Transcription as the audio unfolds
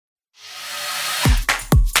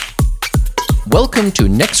Welcome to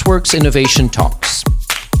Nextworks Innovation Talks.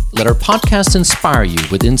 Let our podcast inspire you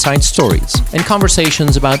with inside stories and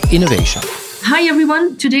conversations about innovation. Hi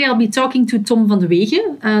everyone, today I'll be talking to Tom van de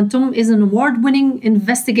Wegen. Tom is an award-winning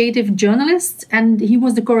investigative journalist and he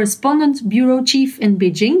was the correspondent bureau chief in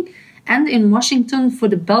Beijing and in Washington for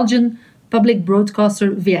the Belgian public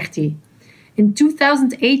broadcaster VRT. In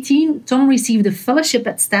 2018, Tom received a fellowship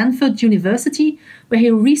at Stanford University where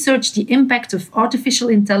he researched the impact of artificial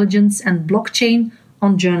intelligence and blockchain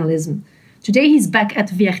on journalism. Today he's back at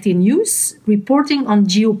VRT News, reporting on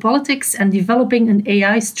geopolitics and developing an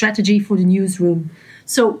AI strategy for the newsroom.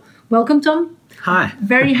 So, welcome Tom. Hi.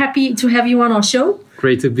 Very happy to have you on our show.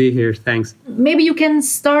 Great to be here, thanks. Maybe you can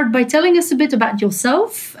start by telling us a bit about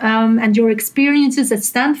yourself and your experiences at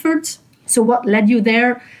Stanford. So what led you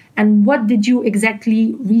there? And what did you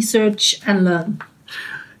exactly research and learn?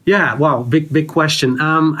 Yeah, wow, big question.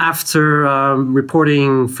 After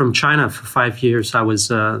reporting from China for 5 years, I was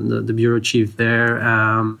the bureau chief there.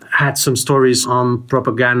 Had some stories on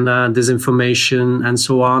propaganda, disinformation, and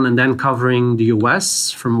so on, and then covering the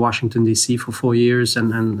US from Washington, D.C. for 4 years,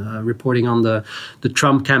 and reporting on the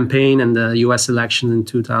Trump campaign and the US election in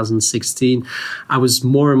 2016. I was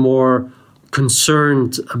more and more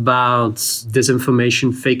concerned about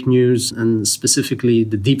disinformation, fake news, and specifically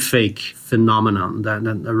the deepfake phenomenon that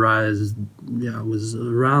arose, was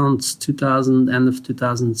around 2000, end of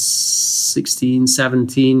 2016,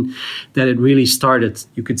 17, that it really started.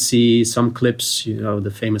 You could see some clips,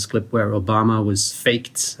 the famous clip where Obama was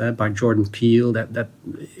faked by Jordan Peele. That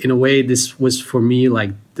in a way, this was for me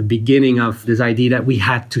like the beginning of this idea that we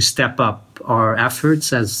had to step up our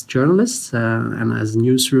efforts as journalists and as a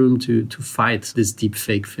newsroom to fight this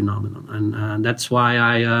deepfake phenomenon. And that's why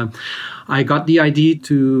I got the idea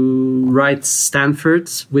to write Stanford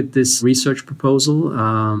with this research proposal.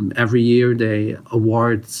 Every year they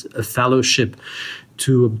award a fellowship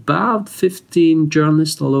to about 15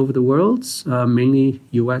 journalists all over the world, mainly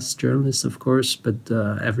US journalists, of course, but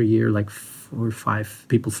every year like 4 or 5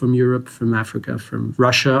 people from Europe, from Africa, from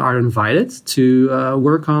Russia are invited to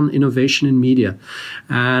work on innovation in media.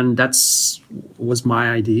 And was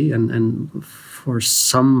my idea. And for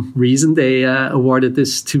some reason, they awarded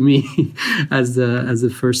this to me as the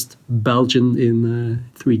first Belgian in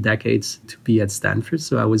 3 decades to be at Stanford.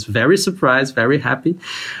 So I was very surprised, very happy.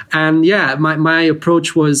 And yeah, my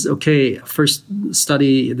approach was, okay, first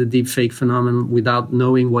study the deepfake phenomenon without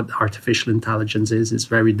knowing what artificial intelligence is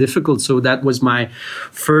very difficult. So that was my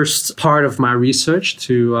first part of my research,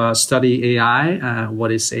 to study AI.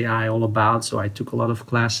 What is AI all about? So I took a lot of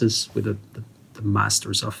classes with the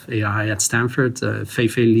masters of AI at Stanford,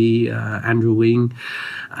 Fei-Fei Li, Andrew Ng,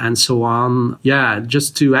 and so on. Yeah,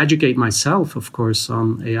 just to educate myself, of course,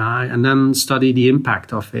 on AI, and then study the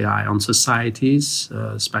impact of AI on societies,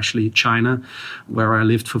 especially China, where I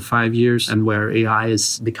lived for 5 years and where AI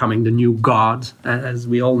is becoming the new god, as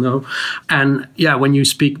we all know. And yeah, when you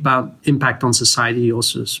speak about impact on society, you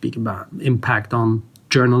also speak about impact on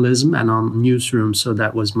journalism and on newsrooms. So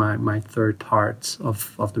that was my third part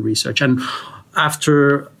of the research. And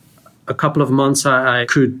after a couple of months, I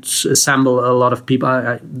could assemble a lot of people.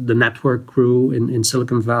 The network grew in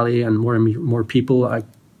Silicon Valley, and more people I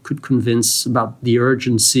could convince about the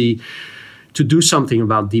urgency to do something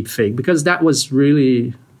about deepfake, because that was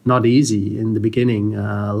really not easy in the beginning.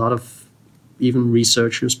 A lot of even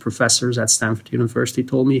researchers, professors at Stanford University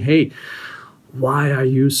told me, hey, why are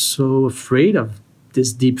you so afraid of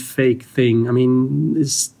this deepfake thing? I mean,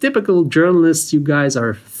 it's typical journalists. You guys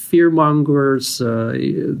are fearmongers.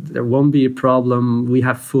 There won't be a problem. We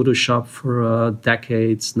have Photoshop for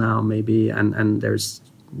decades now, maybe, and there's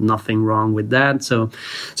nothing wrong with that. So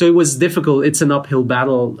it was difficult. It's an uphill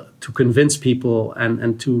battle to convince people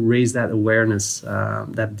and to raise that awareness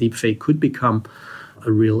that deepfake could become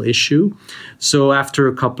a real issue. So after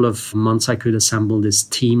a couple of months, I could assemble this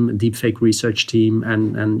team, a deepfake research team.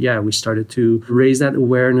 And yeah, we started to raise that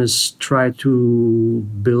awareness, try to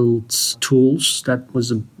build tools. That was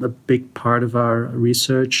a big part of our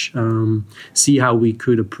research. See how we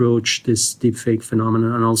could approach this deepfake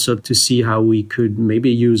phenomenon, and also to see how we could maybe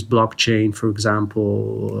use blockchain, for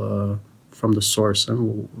example, from the source.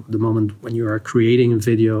 And the moment when you are creating a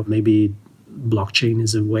video, maybe blockchain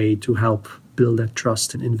is a way to help build that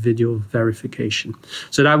trust in video verification.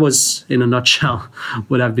 So that was, in a nutshell,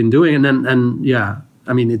 what I've been doing. And yeah,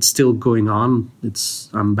 I mean, it's still going on.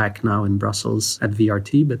 I'm back now in Brussels at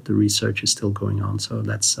VRT, but the research is still going on. So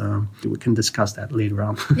that's we can discuss that later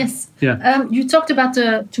on. Yes. Yeah. You talked about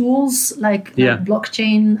the tools like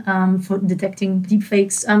blockchain for detecting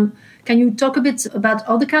deepfakes. Can you talk a bit about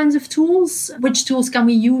other kinds of tools? Which tools can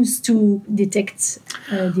we use to detect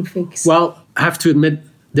deepfakes? Well, I have to admit,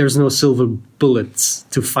 there's no silver bullets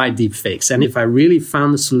to fight deepfakes. And if I really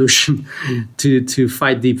found a solution to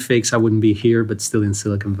fight deepfakes, I wouldn't be here, but still in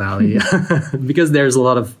Silicon Valley. Because there's a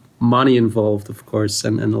lot of money involved, of course,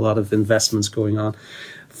 and a lot of investments going on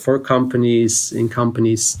for companies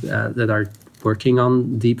that are working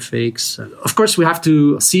on deepfakes. Of course, we have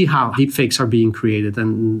to see how deepfakes are being created,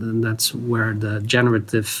 and that's where the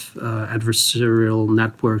generative adversarial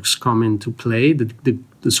networks come into play, the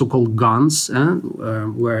so-called GANs,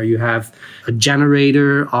 where you have a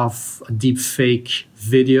generator of a deepfake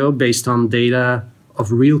video based on data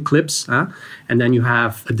of real clips, and then you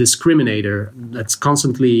have a discriminator that's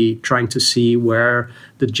constantly trying to see where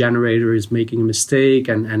the generator is making a mistake,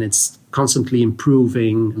 and it's constantly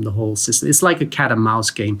improving the whole system. It's like a cat and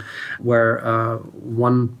mouse game where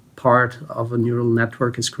one part of a neural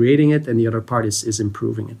network is creating it and the other part is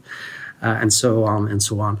improving it, and so on and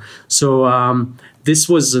so on. So this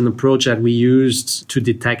was an approach that we used to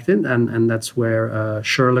detect it, and that's where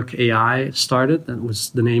Sherlock AI started. That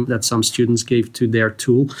was the name that some students gave to their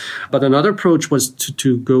tool. But another approach was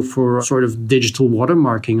to go for sort of digital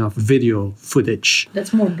watermarking of video footage.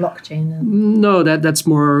 That's more blockchain then? No, that's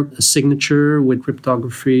more a signature with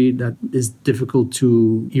cryptography that is difficult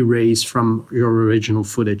to erase from your original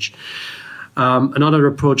footage. Another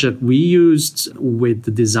approach that we used with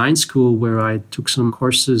the design school, where I took some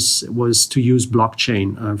courses, was to use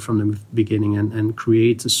blockchain from the beginning and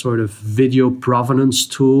create a sort of video provenance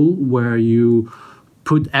tool where you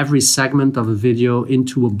put every segment of a video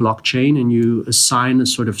into a blockchain and you assign a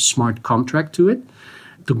sort of smart contract to it.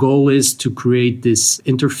 The goal is to create this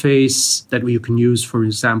interface that you can use, for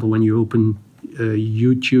example, when you open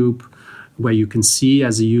YouTube, where you can see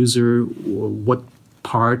as a user what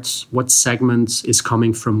parts, what segments is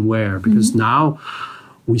coming from where. Because now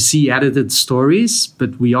we see edited stories,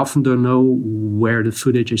 but we often don't know where the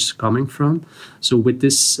footage is coming from. So with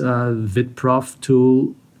this VidProf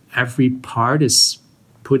tool, every part is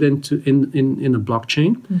put in a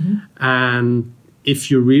blockchain. And if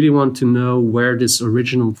you really want to know where this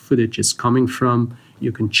original footage is coming from,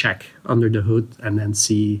 you can check under the hood and then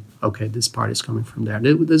see, okay, this part is coming from there.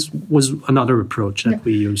 This was another approach that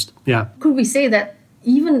we used. Yeah. Could we say that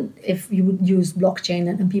even if you would use blockchain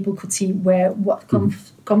and people could see where what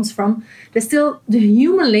comes from, there's still the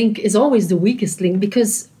human link is always the weakest link,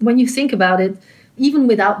 because when you think about it, even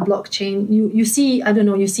without blockchain, you see, I don't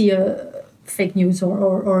know, you see a fake news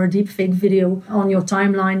or a deep fake video on your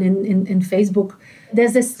timeline in Facebook.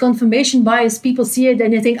 There's this confirmation bias. People see it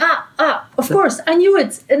and they think, of course, I knew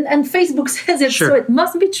it. And Facebook says it, so it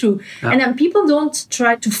must be true. Yeah. And then people don't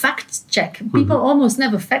try to fact check. People almost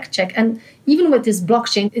never fact check. And even with this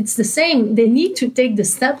blockchain, it's the same. They need to take the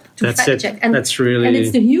step to fact check. And that's really, and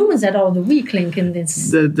it's the humans that are the weak link in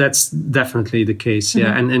this. That's definitely the case,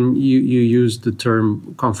 yeah. And you used the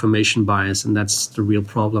term confirmation bias, and that's the real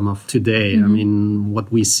problem of today. I mean,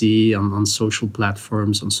 what we see on social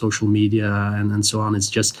platforms, on social media, and so on, it's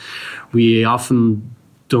just we often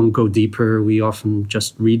don't go deeper. We often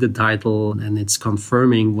just read the title and it's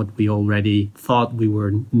confirming what we already thought we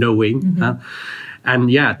were knowing.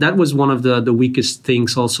 And yeah, that was one of the weakest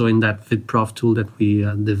things also in that VidProf tool that we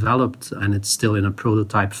developed. And it's still in a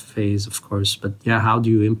prototype phase, of course. But yeah, how do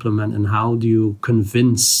you implement and how do you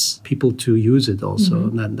convince people to use it also?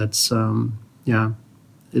 That's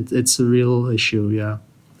it's a real issue, yeah.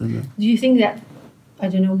 Do you think that, I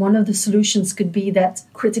don't know, one of the solutions could be that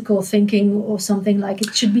critical thinking or something like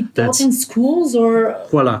it should be taught in schools, or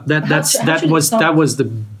voila, that was the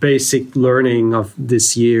basic learning of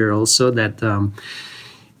this year also, that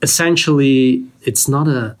essentially it's not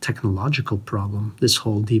a technological problem, this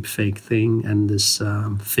whole deep fake thing and this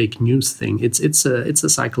fake news thing. It's a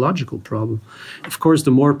psychological problem. Of course, the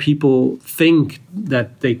more people think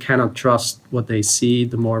that they cannot trust what they see,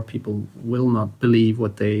 the more people will not believe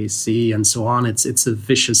what they see, and so on. It's a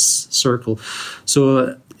vicious circle.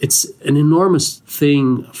 So it's an enormous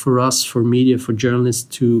thing for us, for media, for journalists,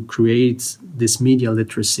 to create this media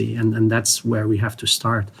literacy, and that's where we have to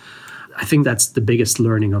start. I think that's the biggest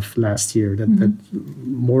learning of last year, that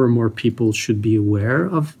more and more people should be aware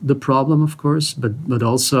of the problem, of course, but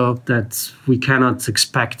also that we cannot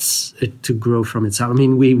expect it to grow from itself. I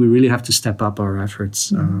mean, we really have to step up our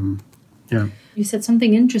efforts. You said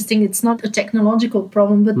something interesting. It's not a technological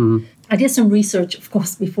problem, but I did some research, of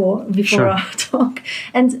course, before our talk.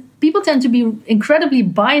 And people tend to be incredibly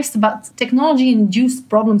biased about technology-induced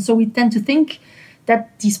problems. So we tend to think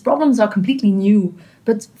that these problems are completely new.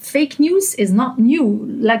 But fake news is not new.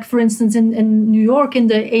 Like, for instance, in New York in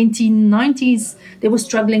the 1890s, they were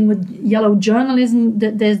struggling with yellow journalism.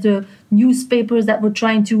 There's the newspapers that were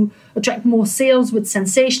trying to attract more sales with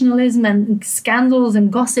sensationalism and scandals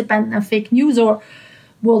and gossip and fake news, or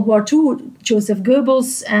World War II, Joseph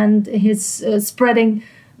Goebbels and his spreading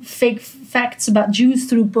fake facts about Jews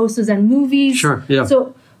through posters and movies. Sure, yeah.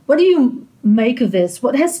 So what do you make of this?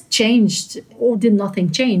 What has changed, or did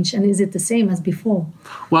nothing change? And is it the same as before?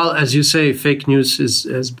 Well, as you say, fake news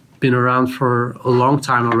has been around for a long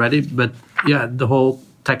time already. But yeah, the whole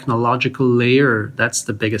technological layer, that's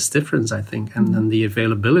the biggest difference, I think. And then the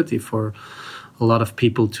availability for a lot of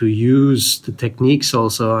people to use the techniques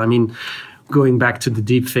also. I mean, going back to the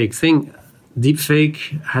deepfake thing,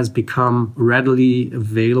 deepfake has become readily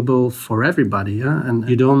available for everybody. Yeah? And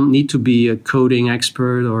you don't need to be a coding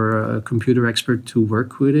expert or a computer expert to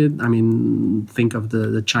work with it. I mean, think of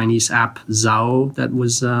the Chinese app Zhao that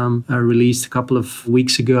was released a couple of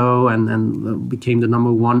weeks ago and became the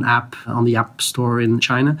 #1 app on the App Store in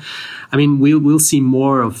China. I mean, we'll see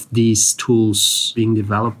more of these tools being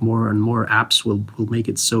developed. More and more apps will make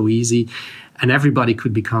it so easy. And everybody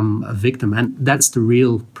could become a victim. And that's the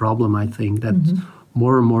real problem, I think, that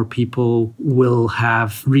more and more people will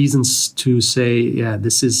have reasons to say, yeah,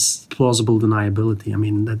 this is plausible deniability. I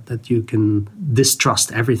mean, that you can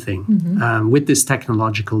distrust everything with this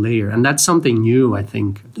technological layer. And that's something new, I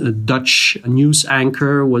think. A Dutch news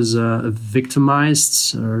anchor was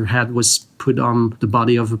victimized. Her head was put on the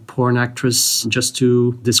body of a porn actress just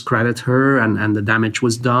to discredit her, and the damage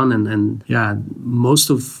was done. And yeah,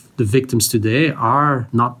 most of the victims today are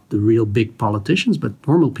not the real big politicians, but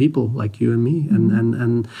normal people like you and me.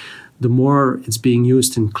 And the more it's being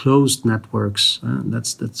used in closed networks,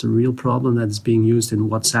 that's a real problem, that it's being used in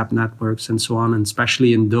WhatsApp networks and so on, and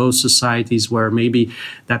especially in those societies where maybe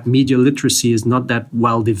that media literacy is not that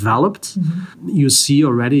well developed. You see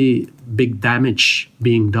already big damage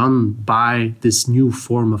being done by this new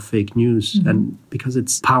form of fake news, and because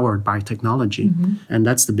it's powered by technology. And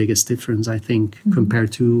that's the biggest difference, I think,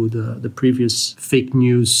 compared to the previous fake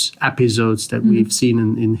news episodes that we've seen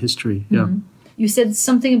in history. Yeah. You said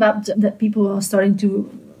something about that people are starting to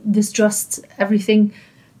distrust everything.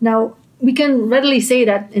 Now, we can readily say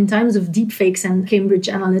that in times of deepfakes and Cambridge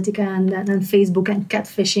Analytica and Facebook and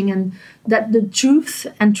catfishing, and that the truth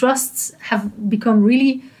and trusts have become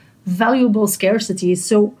really valuable scarcities.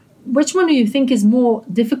 So which one do you think is more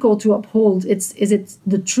difficult to uphold? Is it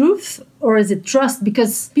the truth or is it trust?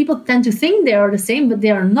 Because people tend to think they are the same, but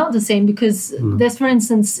they are not the same, because there's, for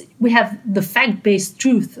instance, we have the fact-based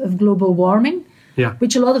truth of global warming,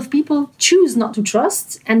 which a lot of people choose not to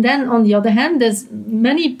trust. And then on the other hand, there's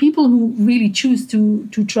many people who really choose to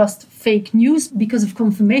trust fake news because of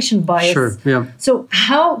confirmation bias. Sure, yeah. So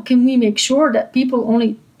how can we make sure that people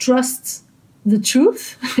only trust the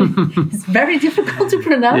truth? It's very difficult to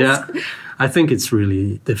pronounce. Yeah, I think it's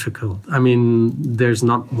really difficult. I mean, there's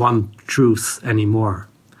not one truth anymore.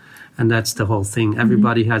 And that's the whole thing.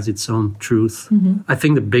 Everybody has its own truth. I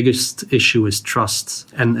think the biggest issue is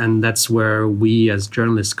trust. And that's where we as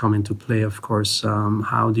journalists come into play, of course.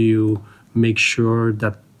 How do you make sure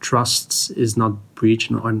that trust is not breached?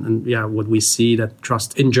 And what we see, that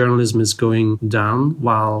trust in journalism is going down,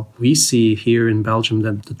 while we see here in Belgium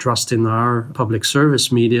that the trust in our public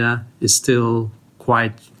service media is still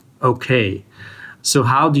quite okay. So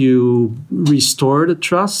how do you restore the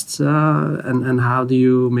trust and how do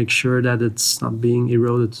you make sure that it's not being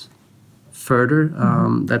eroded further?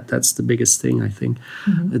 That's the biggest thing, I think.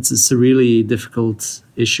 It's a really difficult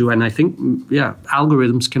issue. And I think,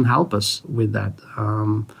 algorithms can help us with that.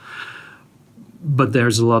 But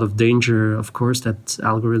there's a lot of danger, of course, that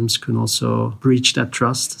algorithms can also breach that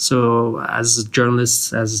trust. So as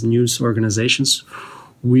journalists, as news organizations,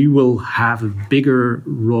 we will have a bigger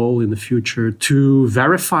role in the future to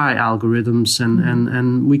verify algorithms,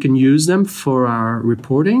 and we can use them for our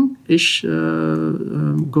reporting-ish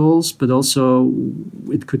goals, but also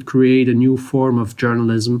it could create a new form of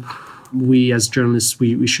journalism. We as journalists,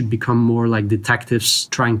 we should become more like detectives,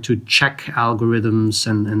 trying to check algorithms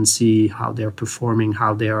and see how they're performing,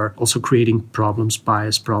 how they are also creating problems,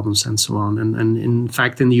 bias problems, and so on. And in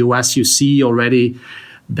fact, in the US, you see already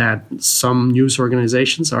that some news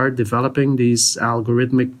organizations are developing these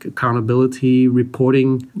algorithmic accountability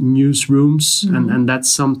reporting newsrooms. And that's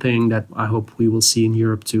something that I hope we will see in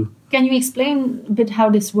Europe too. Can you explain a bit how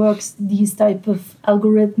this works, these type of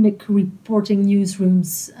algorithmic reporting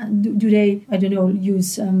newsrooms? Do they, I don't know,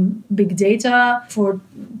 use big data for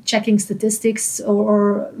checking statistics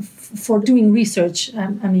or for doing research?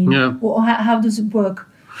 Or how does it work?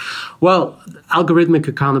 Well, algorithmic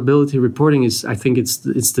accountability reporting is, I think it's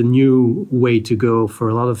the new way to go for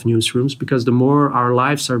a lot of newsrooms, because the more our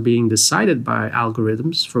lives are being decided by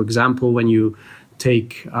algorithms, for example, when you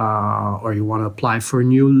take or you want to apply for a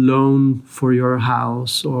new loan for your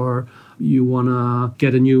house, or you want to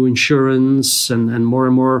get a new insurance, and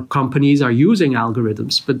more companies are using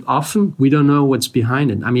algorithms. But often we don't know what's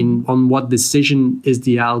behind it. I mean, on what decision is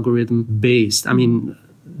the algorithm based? I mean,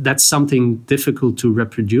 that's something difficult to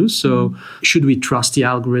reproduce. So should we trust the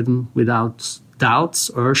algorithm without doubts,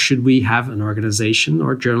 or should we have an organization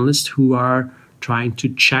or journalists who are trying to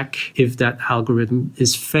check if that algorithm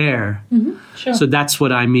is fair? Sure. So that's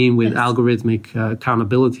what I mean with algorithmic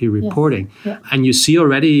accountability reporting. Yeah. And you see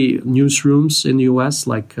already newsrooms in the US,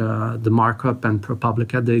 like The Markup and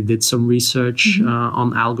ProPublica, they did some research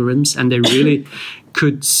on algorithms, and they really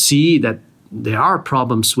could see that there are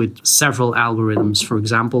problems with several algorithms. For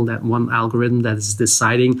example, that one algorithm that is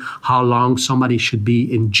deciding how long somebody should be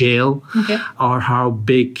in jail, or how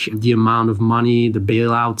big the amount of money, the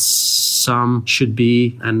bailout sum should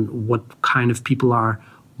be, and what kind of people are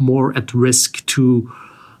more at risk to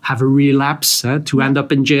have a relapse, to end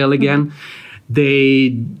up in jail again.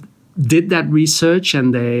 They did that research,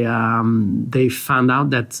 and they found out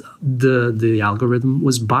that the algorithm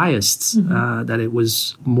was biased, that it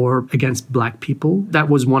was more against Black people. That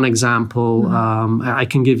was one example. I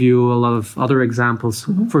can give you a lot of other examples.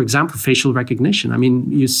 For example, facial recognition. I mean,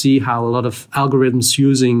 you see how a lot of algorithms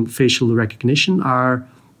using facial recognition are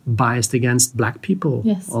biased against Black people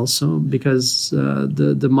also, because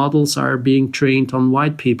the models are being trained on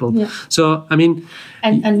white people. So, I mean...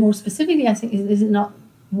 And more specifically, I think, is it not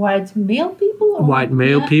white male people? Or? White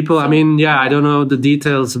male people. So, I mean, I don't know the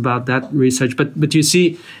details about that research, but you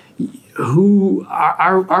see, who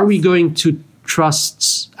are we going to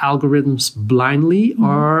trust algorithms blindly,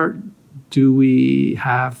 or do we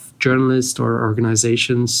have journalists or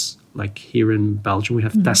organizations? Like here in Belgium, we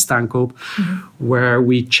have Testaankoop, where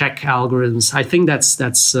we check algorithms. I think that's.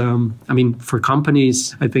 I mean, for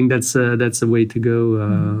companies, I think that's a way to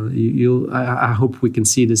go. I hope we can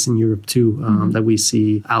see this in Europe too. That we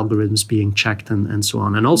see algorithms being checked and so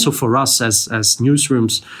on. And also for us as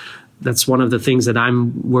newsrooms, that's one of the things that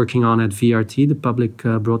I'm working on at VRT, the public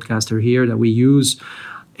broadcaster here, that we use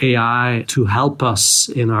AI to help us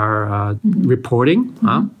in our reporting.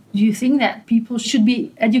 Do you think that people should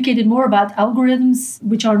be educated more about algorithms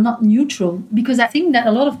which are not neutral? Because I think that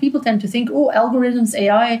a lot of people tend to think, algorithms,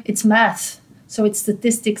 AI, it's math. So it's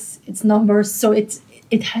statistics, it's numbers. So it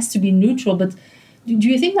has to be neutral. But do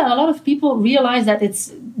you think that a lot of people realize that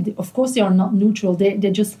of course they are not neutral. They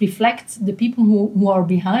just reflect the people who are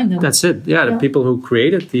behind them. That's it. Yeah, the people who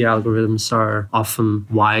created the algorithms are often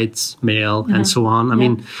white, male, and so on. I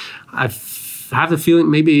mean, I have the feeling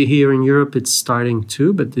maybe here in Europe it's starting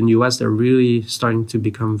too, but in the US they're really starting to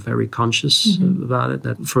become very conscious about it.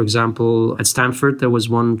 That, for example, at Stanford there was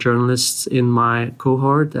one journalist in my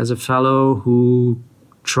cohort as a fellow who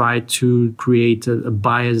tried to create a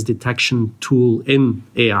bias detection tool in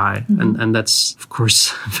AI. And that's, of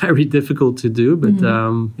course, very difficult to do. But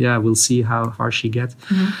we'll see how far she gets.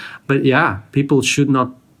 But people should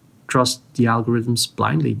not trust the algorithms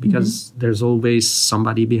blindly, because there's always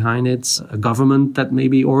somebody behind it, a government that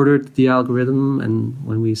maybe ordered the algorithm. And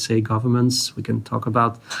when we say governments, we can talk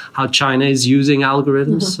about how China is using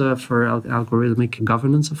algorithms for algorithmic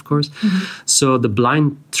governance, of course. So the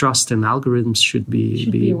blind trust in algorithms should be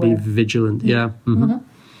vigilant.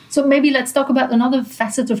 So maybe let's talk about another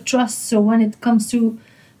facet of trust. So when it comes to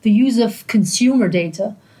the use of consumer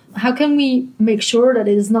data, how can we make sure that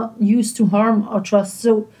it is not used to harm our trust?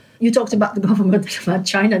 So you talked about the government, about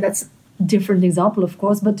China. That's a different example, of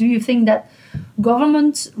course. But do you think that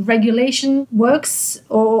government regulation works,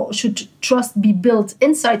 or should trust be built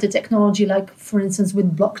inside the technology, like, for instance,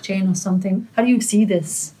 with blockchain or something? How do you see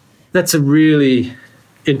this? That's a really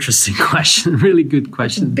interesting question. Really good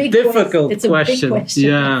question. Difficult question. Big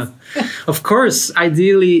question. Of course,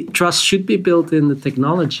 ideally, trust should be built in the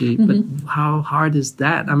technology, but how hard is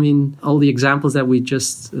that? I mean, all the examples that we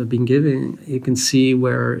just been giving, you can see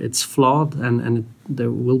where it's flawed, and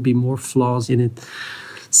there will be more flaws in it.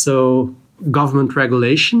 So government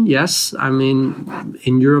regulation, yes. I mean,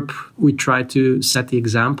 in Europe, we try to set the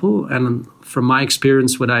example. And from my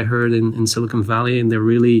experience, what I heard in Silicon Valley, and they're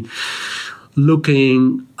really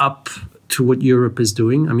looking up to what Europe is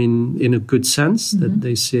doing. I mean, in a good sense, that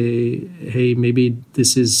they say, hey, maybe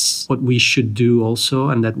this is what we should do also,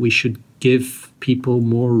 and that we should give people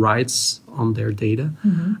more rights on their data.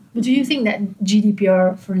 But do you think that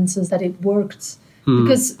GDPR, for instance, that it worked?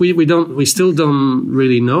 Because we still don't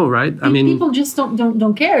really know, right? I mean, people just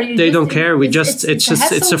don't care. They don't care.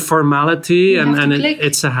 It's a formality, and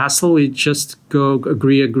it's a hassle. We just go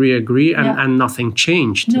agree, and nothing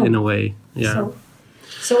changed in a way.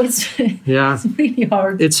 So it's Yeah. it's really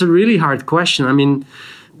hard. It's a really hard question. I mean,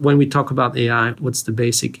 when we talk about AI, what's the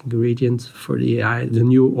basic ingredient for the AI? The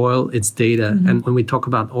new oil, it's data. And when we talk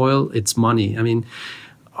about oil, it's money. I mean,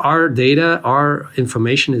 our data, our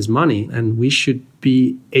information is money, and we should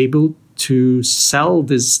be able to sell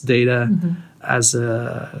this data as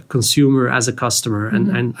a consumer, as a customer.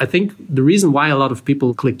 And I think the reason why a lot of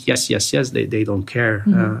people click yes, they don't care.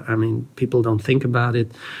 I mean, people don't think about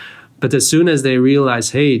it. But as soon as they realize,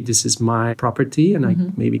 hey, this is my property and I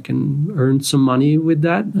maybe can earn some money with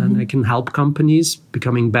that and I can help companies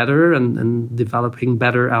becoming better and developing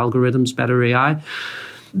better algorithms, better AI,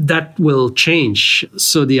 that will change.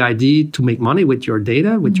 So the idea to make money with your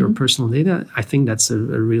data, with your personal data, I think that's a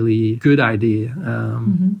really good idea.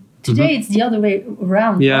 Today it's the other way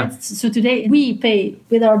around. Yeah. Right? So today we pay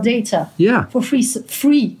with our data for free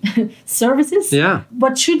services. Yeah.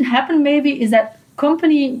 What should happen maybe is that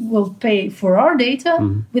company will pay for our data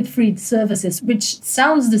with free services, which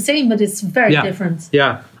sounds the same, but it's very different.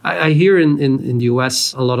 Yeah. I hear in the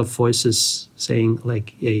US a lot of voices saying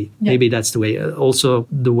like, hey, maybe that's the way. Also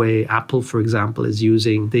the way Apple, for example, is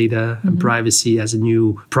using data and privacy as a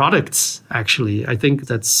new product, actually. I think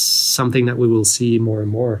that's something that we will see more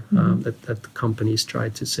and more, that companies try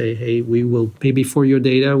to say, hey, we will pay for your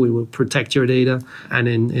data, we will protect your data, and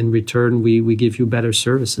in return, we give you better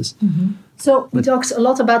services. So we talked a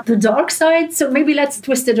lot about the dark side. So maybe let's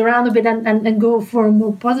twist it around a bit and go for a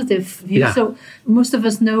more positive view. Yeah. So most of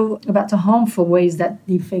us know about the harmful ways that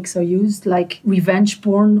deepfakes are used, like revenge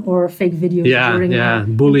porn or fake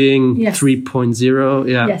videos. Bullying 3.0.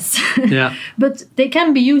 Yeah. Yes. Yeah. But they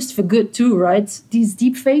can be used for good too, right? These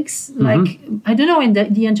deepfakes, like, I don't know, in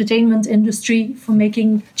the entertainment industry for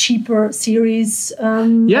making cheaper series,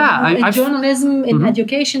 in journalism, in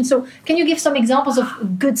education. So can you give some examples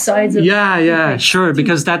of good sides of Sure.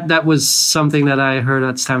 Because that was something that I heard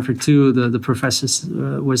at Stanford too. The professors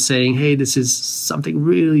were saying, hey, this is something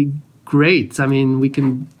really great. I mean, we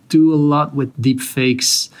can do a lot with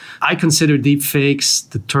deepfakes. I consider deepfakes,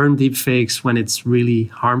 the term deepfakes, when it's really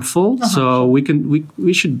harmful. So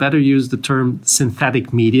we should better use the term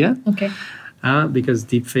synthetic media. Okay. Because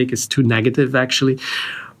deepfake is too negative, actually.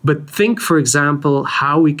 But think, for example,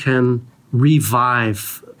 how we can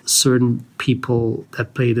revive certain people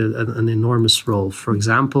that played an enormous role. For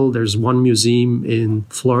example, there's one museum in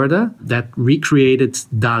Florida that recreated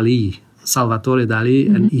Dali, Salvatore Dali,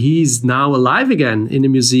 and he's now alive again in the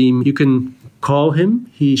museum. You can call him,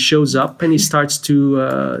 he shows up and he starts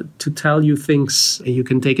to tell you things. You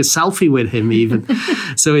can take a selfie with him even.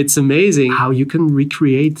 So it's amazing how you can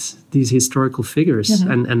recreate these historical figures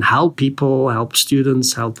and help people, help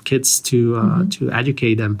students, help kids to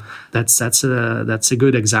educate them. That's a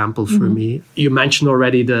good example for me. You mentioned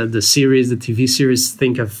already the series, the TV series.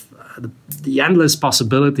 Think of the endless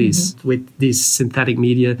possibilities with these synthetic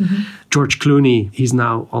media. George Clooney, he's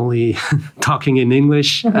now only talking in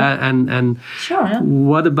English. And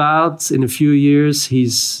what about in a few years,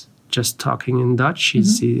 he's just talking in Dutch.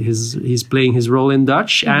 He's playing his role in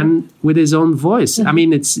Dutch and with his own voice. I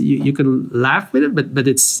mean, it's you can laugh with it, but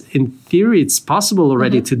it's in theory it's possible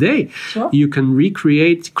already today. Sure. You can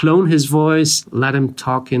recreate, clone his voice, let him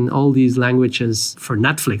talk in all these languages for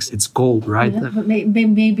Netflix. It's gold, right? Yeah, but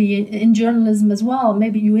maybe in journalism as well.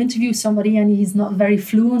 Maybe you interview somebody and he's not very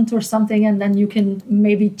fluent or something, and then you can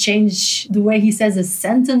maybe change the way he says a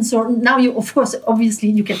sentence. Or now you, of course, obviously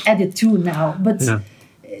you can edit too now, but.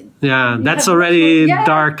 Yeah, that's already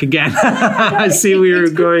dark again. I see where you're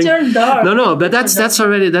going. Turn dark. No, but that's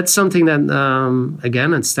something that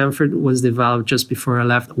again at Stanford was developed just before I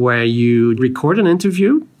left, where you record an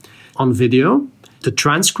interview on video, the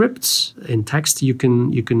transcripts in text you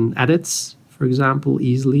can edit, for example,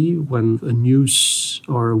 easily when a news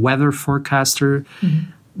or weather forecaster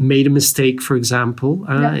made a mistake, for example,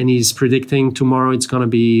 and he's predicting tomorrow it's going to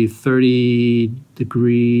be 30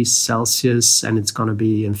 degrees Celsius and it's going to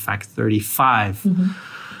be, in fact, 35.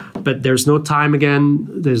 But there's no time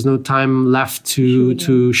left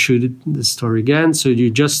to shoot the story again. So you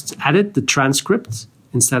just edit the transcript.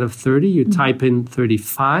 Instead of 30, you type in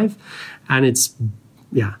 35. And it's,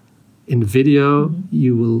 in video,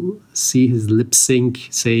 you will see his lip sync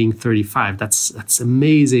saying 35. That's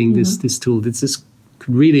amazing, this tool. This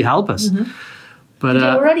could really help us. But did you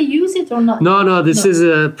already use it or not? No. This is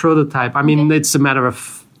a prototype. I mean, it's a matter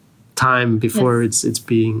of time before it's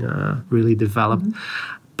being really developed.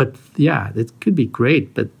 But it could be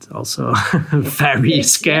great, but also very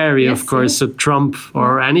scary, of course. So Trump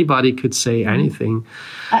or anybody could say anything.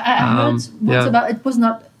 I heard once about it was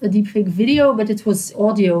not a deepfake video, but it was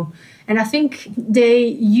audio. And I think they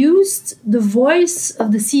used the voice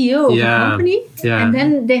of the CEO of the company. Yeah. And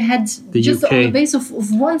then they had just UK. On the basis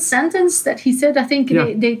of one sentence that he said, I think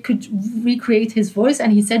they could recreate his voice.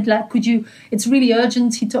 And he said, like, it's really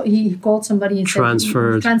urgent. He called somebody and said,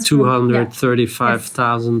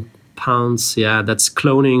 235,000 pounds. Yeah, that's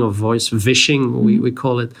cloning of voice, vishing, we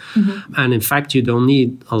call it. Mm-hmm. And in fact, you don't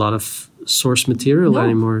need a lot of source material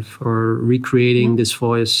anymore for recreating this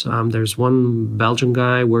voice. There's one Belgian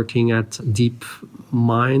guy working at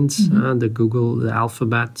DeepMind, the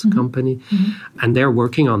Alphabet company, and they're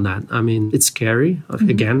working on that. I mean, it's scary.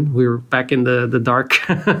 Again, we're back in the dark,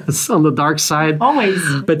 on the dark side. Always.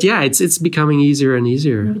 But yeah, it's becoming easier and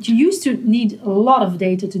easier. But you used to need a lot of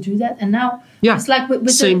data to do that, and now it's like with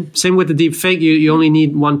same with the deep fake. You only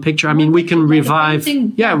need one picture. I mean, we can revive.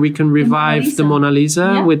 We can revive the Mona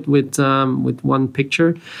Lisa with one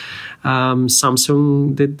picture.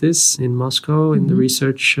 Samsung did this in Moscow in the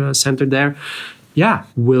research center there. Yeah,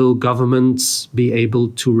 will governments be able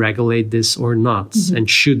to regulate this or not? And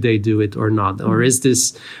should they do it or not? Or is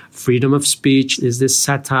this freedom of speech? Is this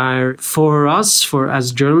satire? For us,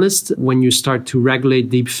 as journalists, when you start to regulate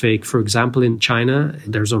deepfake, for example, in China,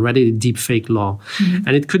 there's already a deepfake law.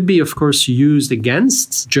 And it could be, of course, used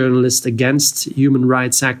against journalists, against human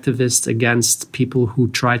rights activists, against people who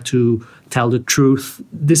try to tell the truth.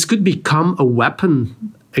 This could become a weapon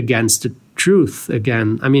against the truth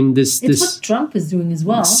again. I mean, it's what Trump is doing as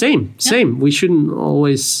well. Same. We shouldn't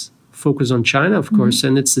always focus on China, of course,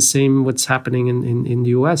 and it's the same what's happening in the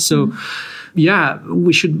US. So,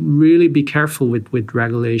 we should really be careful with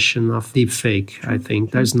regulation of deepfake. I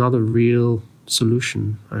think there's not a real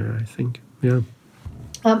solution. I think,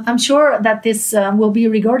 I'm sure that this will be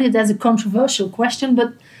regarded as a controversial question,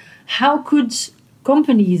 but how could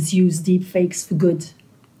companies use deepfakes for good?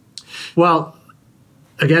 Well,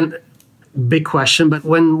 again, big question, but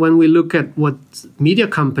when we look at what media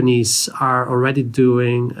companies are already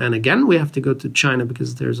doing, and again, we have to go to China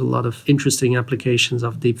because there's a lot of interesting applications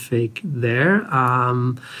of deepfake there.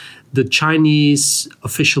 The Chinese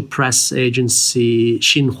official press agency,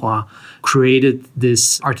 Xinhua, created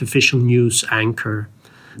this artificial news anchor.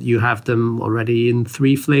 You have them already in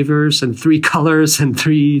 3 flavors and 3 colors and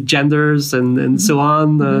 3 genders and so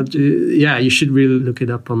on. You should really look it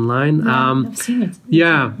up online. I've seen it.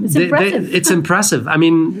 It's impressive. It's impressive. I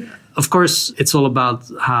mean, of course, it's all about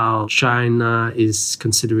how China is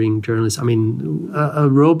considering journalists. I mean, a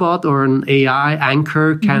robot or an AI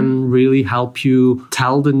anchor can really help you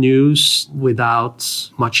tell the news without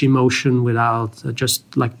much emotion, without just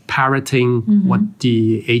like parroting what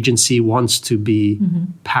the agency wants to be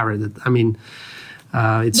parroted. I mean,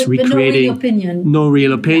 it's recreating no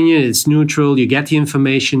real opinion. It's neutral. You get the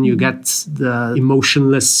information. You get the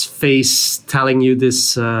emotionless face telling you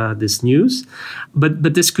this news. But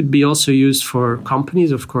this could be also used for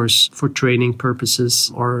companies, of course, for training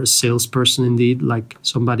purposes, or a salesperson indeed, like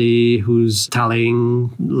somebody who's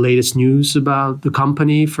telling latest news about the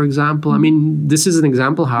company, for example. I mean, this is an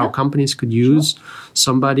example how companies could use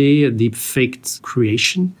somebody, a deep faked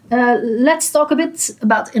creation. Let's talk a bit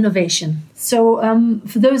about innovation. So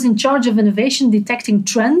for those in charge of innovation, detecting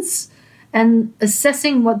trends and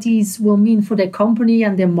assessing what these will mean for their company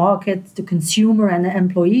and their market, the consumer and the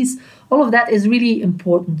employees, all of that is really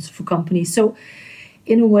important for companies. So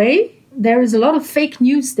in a way, there is a lot of fake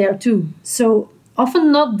news there too. So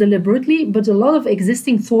often not deliberately, but a lot of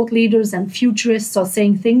existing thought leaders and futurists are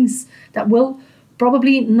saying things that will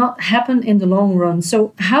probably not happen in the long run.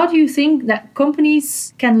 So how do you think that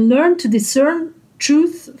companies can learn to discern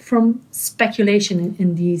truth from speculation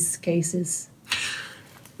in these cases?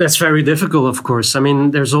 That's very difficult, of course. I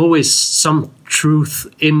mean, there's always some truth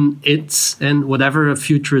in it, and whatever a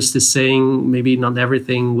futurist is saying, maybe not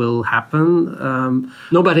everything will happen.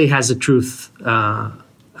 Nobody has a truth.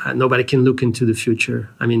 Nobody can look into the future.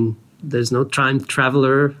 I mean, there's no time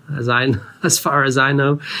traveler, as far as I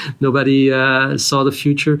know. Nobody saw the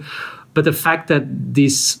future. But the fact that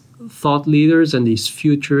these thought leaders and these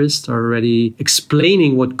futurists are already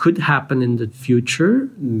explaining what could happen in the future,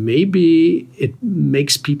 maybe it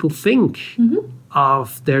makes people think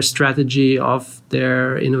of their strategy, of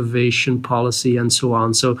their innovation policy, and so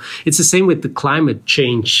on. So it's the same with the climate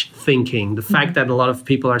change thinking. The fact that a lot of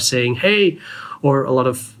people are saying, hey, or a lot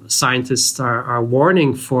of scientists are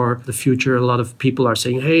warning for the future. A lot of people are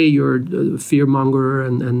saying, hey, you're a fearmonger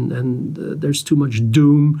and there's too much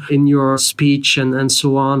doom in your speech and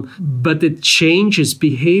so on. But it changes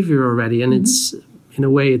behavior already. And it's in a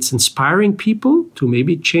way, it's inspiring people to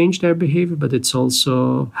maybe change their behavior, but it's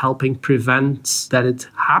also helping prevent that it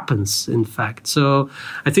happens, in fact. So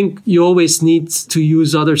I think you always need to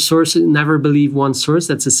use other sources, never believe one source.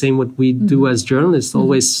 That's the same what we do as journalists,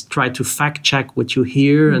 always try to fact check what you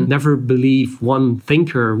hear and never believe one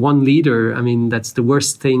thinker, one leader. I mean, that's the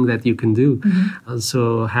worst thing that you can do.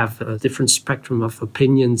 Also have a different spectrum of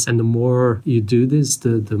opinions. And the more you do this,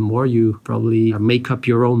 the more you probably make up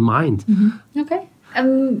your own mind. Okay.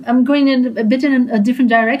 I'm going in a different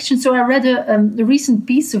direction. So I read a recent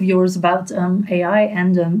piece of yours about AI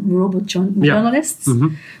and robot journalists.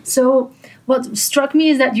 So what struck me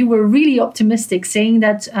is that you were really optimistic, saying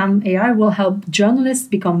that AI will help journalists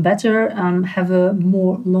become better, have a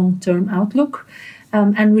more long-term outlook,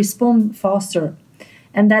 and respond faster.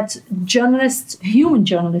 And that human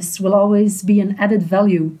journalists, will always be an added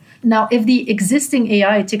value. Now, if the existing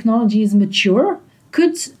AI technology is mature,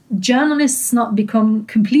 could journalists not become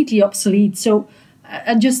completely obsolete? So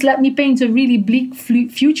just let me paint a really bleak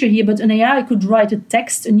future here, but an AI could write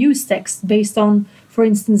a news text based on, for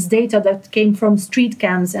instance, data that came from street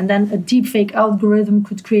cams, and then a deepfake algorithm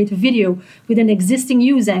could create a video with an existing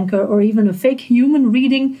news anchor or even a fake human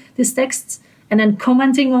reading this text and then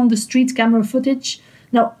commenting on the street camera footage.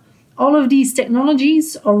 Now, all of these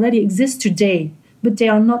technologies already exist today, but they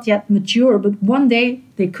are not yet mature, but one day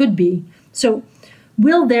they could be. So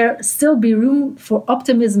will there still be room for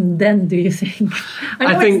optimism then, do you think?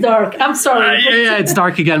 I think it's dark. I'm sorry. Yeah, it's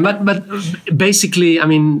dark again. But basically, I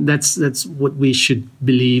mean, that's what we should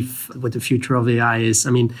believe what the future of AI is. I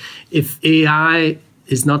mean, if AI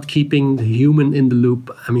is not keeping the human in the loop,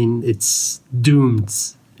 I mean, it's doomed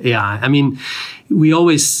AI. I mean, we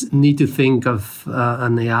always need to think of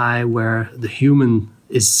an AI where the human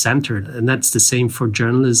is centered. And that's the same for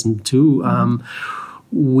journalism too.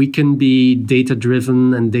 We can be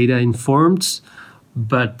data-driven and data-informed,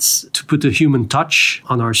 but to put a human touch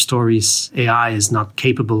on our stories, AI is not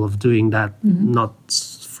capable of doing that, not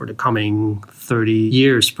for the coming 30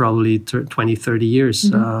 years, probably 20, 30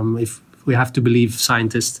 years, if we have to believe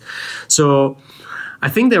scientists. So I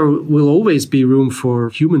think there will always be room for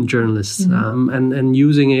human journalists and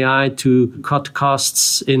using AI to cut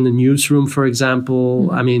costs in the newsroom, for example.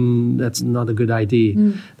 I mean, that's not a good idea.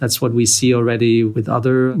 That's what we see already with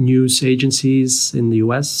other news agencies in the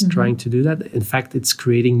US trying to do that. In fact, it's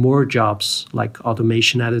creating more jobs like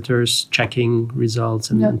automation editors, checking results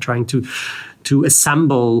and trying to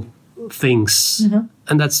assemble things.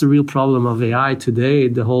 And that's the real problem of AI today,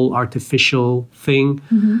 the whole artificial thing,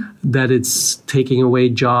 that it's taking away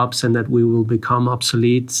jobs and that we will become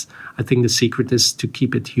obsolete. I think the secret is to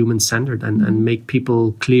keep it human-centered and make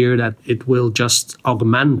people clear that it will just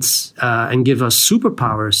augment and give us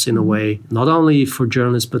superpowers in a way, not only for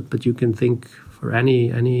journalists, but you can think for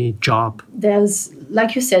any job. There's,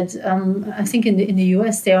 like you said, I think in the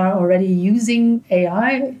US they are already using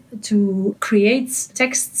AI to create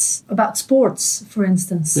texts about sports, for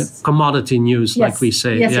instance. Yeah. Commodity news, like we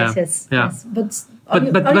say. Yes. But are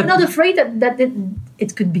you not afraid that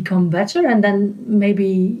it could become better and then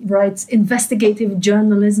maybe write investigative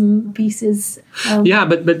journalism pieces?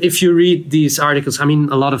 But if you read these articles, I mean,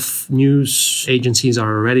 a lot of news agencies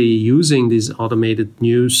are already using these automated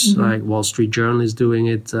news, like Wall Street Journal is doing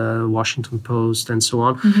it, Washington Post, and so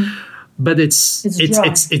on. But it's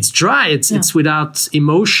dry. It's without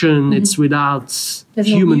emotion. It's without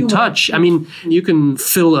human touch. I mean, you can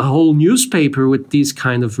fill a whole newspaper with these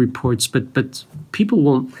kind of reports, but people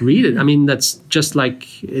won't read it. I mean, that's just like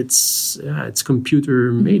it's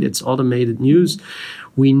computer made. It's automated news.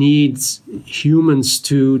 We need humans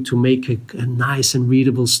to make a nice and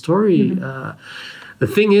readable story. The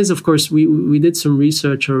thing is, of course, we did some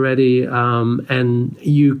research already, and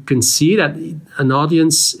you can see that an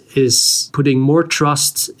audience is putting more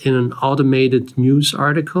trust in an automated news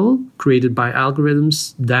article created by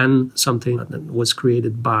algorithms than something that was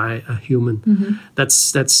created by a human.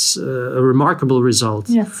 That's a remarkable result.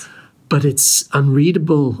 Yes. But it's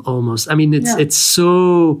unreadable almost. I mean, it's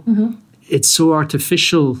so... It's so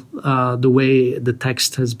artificial, the way the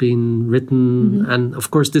text has been written. And of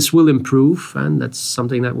course, this will improve. And that's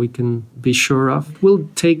something that we can be sure of. It will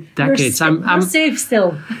take decades. I'm safe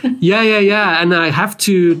still. Yeah. And I have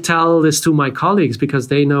to tell this to my colleagues because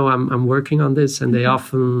they know I'm working on this. And they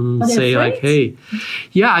often say like, hey,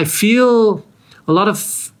 I feel a lot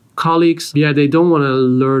of colleagues, they don't want to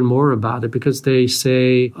learn more about it because they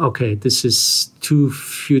say, okay, this is too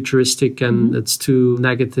futuristic and it's too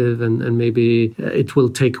negative and maybe it will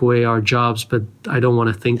take away our jobs, but I don't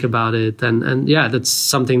want to think about it. And that's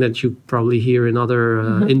something that you probably hear in other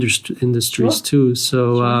industries too.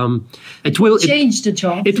 So it will change the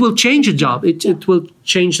job. It will change the job. It will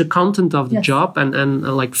change the content of the job. And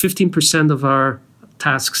like 15% of our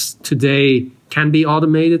tasks today can be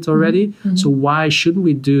automated already. So why shouldn't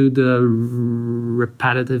we do the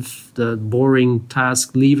repetitive, the boring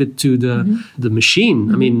task, leave it to the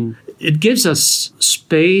machine? I mean, it gives us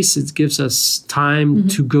space. It gives us time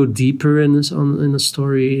to go deeper in a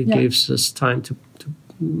story. It gives us time to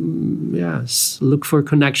look for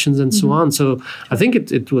connections and so on. So I think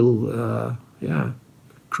it will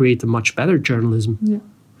create a much better journalism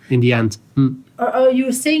in the end. Are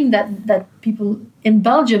you saying that people in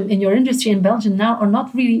Belgium, in your industry in Belgium now, are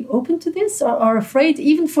not really open to this, or are afraid,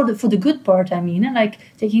 even for the good part? I mean, like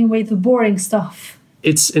taking away the boring stuff.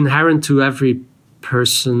 It's inherent to every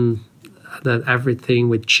person that everything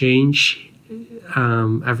with change,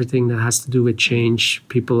 everything that has to do with change,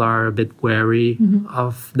 people are a bit wary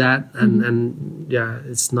of that, and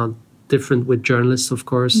it's not different with journalists, of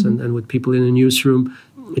course, and with people in the newsroom.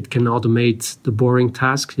 It can automate the boring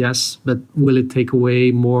tasks, yes, but will it take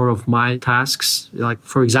away more of my tasks? Like,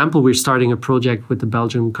 for example, we're starting a project with the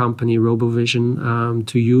Belgian company RoboVision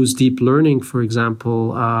to use deep learning, for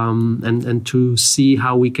example, and to see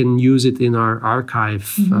how we can use it in our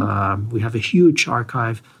archive. We have a huge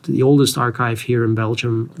archive, the oldest archive here in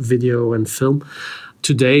Belgium, video and film.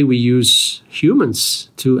 Today, we use humans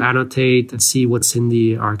to annotate and see what's in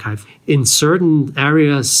the archive. In certain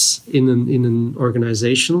areas in an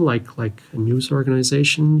organization, like a news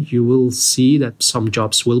organization, you will see that some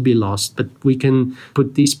jobs will be lost. But we can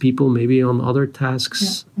put these people maybe on other tasks.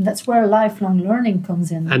 Yeah. And that's where lifelong learning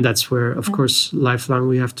comes in. And that's where, of course, lifelong,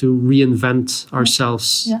 we have to reinvent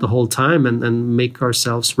ourselves the whole time and make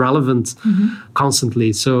ourselves relevant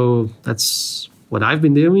constantly. So that's what I've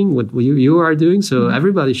been doing, what you are doing. So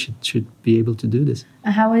everybody should be able to do this.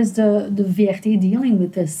 And how is the VRT dealing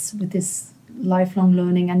with this lifelong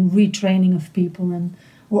learning and retraining of people, and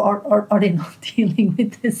or are they not dealing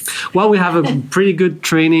with this? Well, we have a pretty good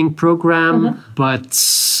training program, but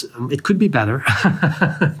it could be better.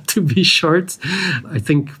 To be short, I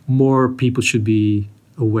think more people should be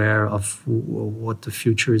aware of what the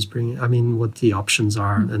future is bringing. I mean, what the options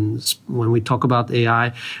are. And when we talk about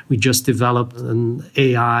AI, we just developed an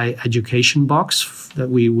AI education box that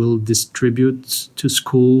we will distribute to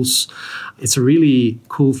schools. It's a really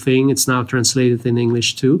cool thing. It's now translated in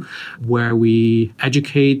English too, where we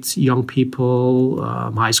educate young people,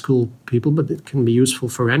 high school people, but it can be useful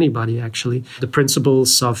for anybody, actually. The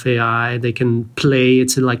principles of AI, they can play.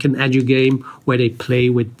 It's like an edu game where they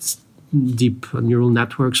play with deep neural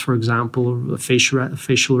networks, for example,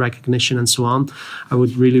 facial recognition and so on. I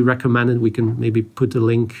would really recommend it. We can maybe put a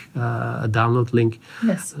link, a download link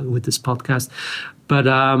with this podcast. But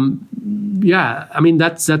I mean,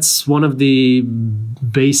 that's one of the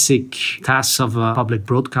basic tasks of a public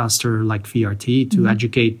broadcaster like VRT, to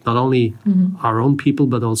educate not only our own people,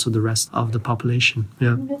 but also the rest of the population.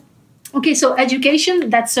 Yeah. Okay, so education,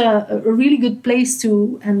 that's a really good place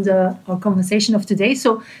to end our conversation of today.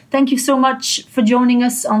 So thank you so much for joining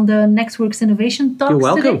us on the Nextworks Innovation Talks. You're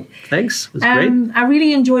welcome. Today. Thanks. It was great. I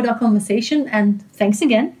really enjoyed our conversation, and thanks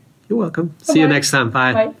again. You're welcome. Bye-bye. See you next time.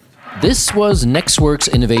 Bye. Bye. This was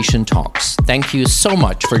Nextworks Innovation Talks. Thank you so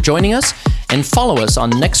much for joining us, and follow us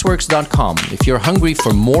on nextworks.com if you're hungry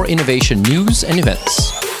for more innovation news and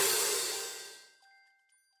events.